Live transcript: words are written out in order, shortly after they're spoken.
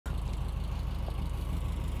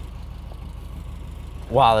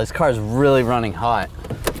Wow, this car is really running hot.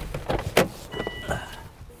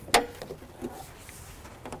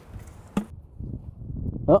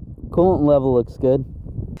 Oh, coolant level looks good.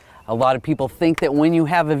 A lot of people think that when you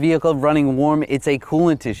have a vehicle running warm, it's a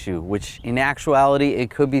coolant issue, which in actuality, it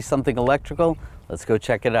could be something electrical. Let's go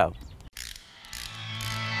check it out.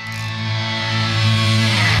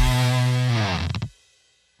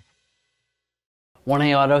 One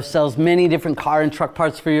A Auto sells many different car and truck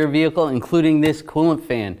parts for your vehicle, including this coolant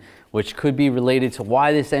fan, which could be related to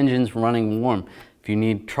why this engine's running warm. If you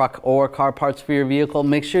need truck or car parts for your vehicle,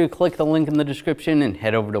 make sure you click the link in the description and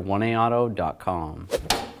head over to 1aauto.com.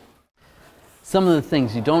 Some of the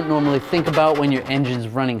things you don't normally think about when your engine's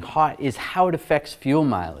running hot is how it affects fuel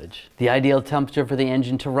mileage. The ideal temperature for the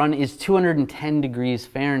engine to run is 210 degrees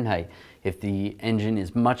Fahrenheit. If the engine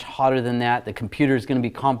is much hotter than that, the computer is going to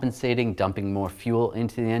be compensating, dumping more fuel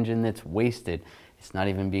into the engine that's wasted. It's not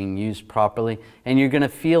even being used properly, and you're going to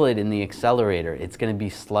feel it in the accelerator. It's going to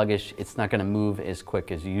be sluggish. It's not going to move as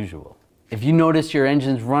quick as usual. If you notice your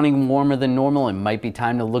engine's running warmer than normal, it might be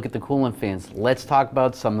time to look at the coolant fans. Let's talk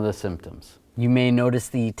about some of the symptoms. You may notice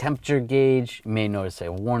the temperature gauge, you may notice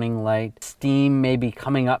a warning light, steam may be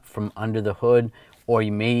coming up from under the hood, or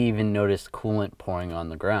you may even notice coolant pouring on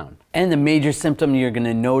the ground. And the major symptom you're going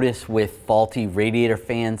to notice with faulty radiator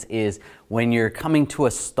fans is when you're coming to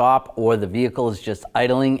a stop or the vehicle is just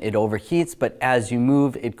idling, it overheats, but as you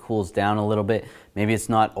move, it cools down a little bit. Maybe it's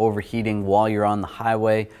not overheating while you're on the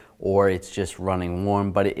highway, or it's just running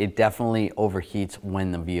warm, but it definitely overheats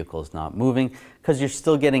when the vehicle is not moving because you're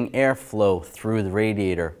still getting airflow through the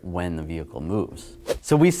radiator when the vehicle moves.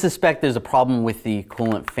 So we suspect there's a problem with the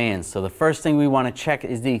coolant fans. So the first thing we want to check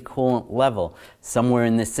is the coolant level. Somewhere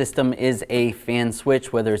in this system is a fan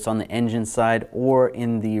switch, whether it's on the engine side or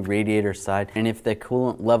in the radiator side. And if the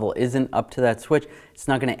coolant level isn't up to that switch, it's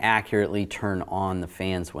not going to accurately turn on the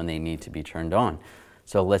fans when they need to be turned on.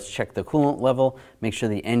 So let's check the coolant level, make sure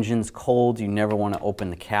the engine's cold. You never want to open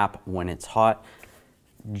the cap when it's hot.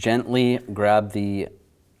 Gently grab the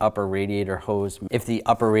upper radiator hose. If the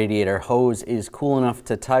upper radiator hose is cool enough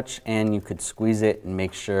to touch and you could squeeze it and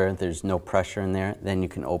make sure there's no pressure in there, then you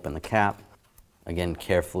can open the cap. Again,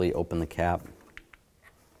 carefully open the cap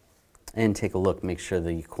and take a look, make sure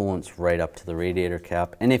the coolant's right up to the radiator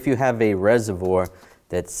cap. And if you have a reservoir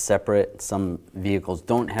that's separate, some vehicles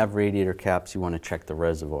don't have radiator caps, you want to check the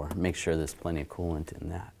reservoir. Make sure there's plenty of coolant in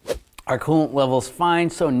that. Our coolant level's fine,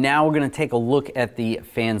 so now we're going to take a look at the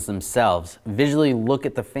fans themselves. Visually look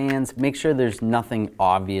at the fans, make sure there's nothing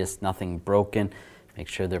obvious, nothing broken, make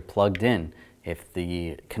sure they're plugged in. If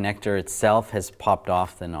the connector itself has popped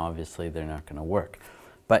off, then obviously they're not going to work.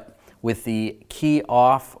 But with the key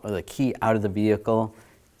off or the key out of the vehicle,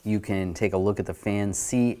 you can take a look at the fan,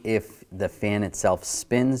 see if the fan itself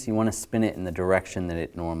spins. You want to spin it in the direction that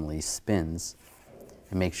it normally spins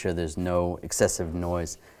and make sure there's no excessive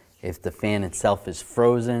noise. If the fan itself is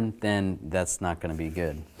frozen, then that's not going to be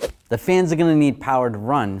good. The fans are going to need power to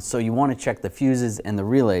run, so you want to check the fuses and the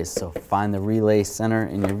relays. So find the relay center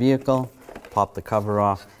in your vehicle, pop the cover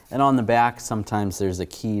off, and on the back sometimes there's a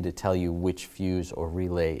key to tell you which fuse or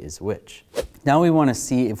relay is which. Now we want to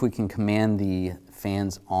see if we can command the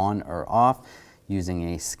fans on or off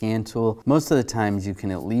using a scan tool. Most of the times you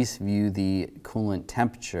can at least view the coolant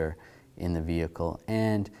temperature in the vehicle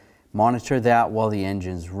and monitor that while the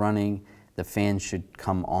engine's running. The fan should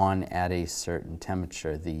come on at a certain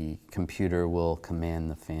temperature. The computer will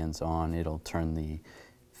command the fans on. It'll turn the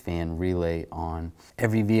fan relay on.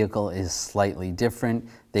 Every vehicle is slightly different.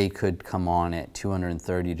 They could come on at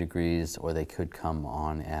 230 degrees or they could come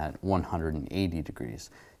on at 180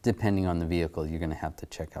 degrees. Depending on the vehicle, you're going to have to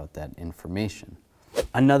check out that information.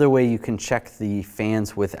 Another way you can check the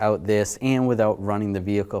fans without this and without running the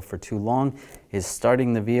vehicle for too long is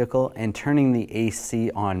starting the vehicle and turning the AC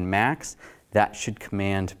on max. That should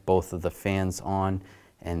command both of the fans on,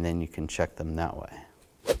 and then you can check them that way.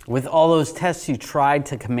 With all those tests you tried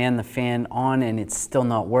to command the fan on and it's still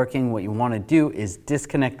not working, what you want to do is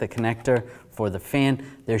disconnect the connector for the fan.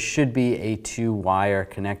 There should be a 2-wire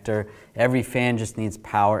connector. Every fan just needs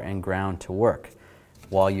power and ground to work.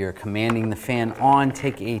 While you're commanding the fan on,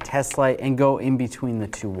 take a test light and go in between the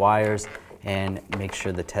 2 wires and make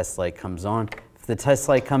sure the test light comes on. If the test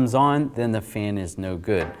light comes on, then the fan is no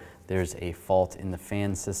good. There's a fault in the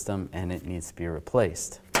fan system and it needs to be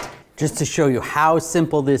replaced. Just to show you how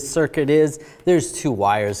simple this circuit is, there's 2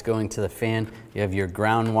 wires going to the fan. You have your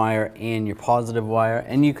ground wire and your positive wire,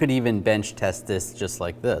 and you could even bench test this just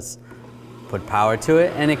like this. Put power to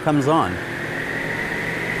it and it comes on.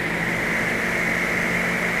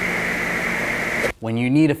 When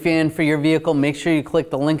you need a fan for your vehicle, make sure you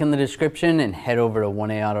click the link in the description and head over to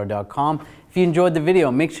 1aauto.com. If you enjoyed the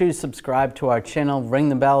video, make sure you subscribe to our channel, ring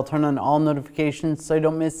the bell, turn on all notifications so you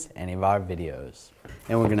don't miss any of our videos.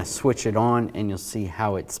 And we're gonna switch it on and you'll see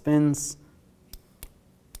how it spins.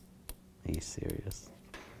 Are you serious?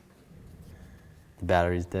 The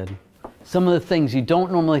battery's dead. Some of the things you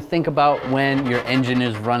don't normally think about when your engine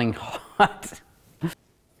is running hot.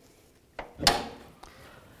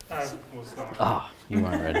 We'll start. Oh, you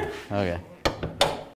weren't ready. Okay.